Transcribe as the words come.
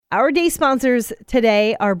Our day sponsors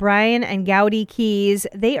today are Bryan and Gaudy Keys.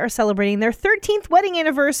 They are celebrating their 13th wedding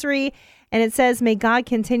anniversary, and it says, may God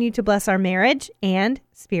continue to bless our marriage and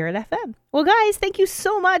Spirit FM. Well, guys, thank you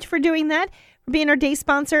so much for doing that, for being our day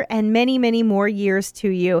sponsor, and many, many more years to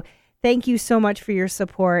you. Thank you so much for your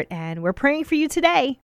support, and we're praying for you today.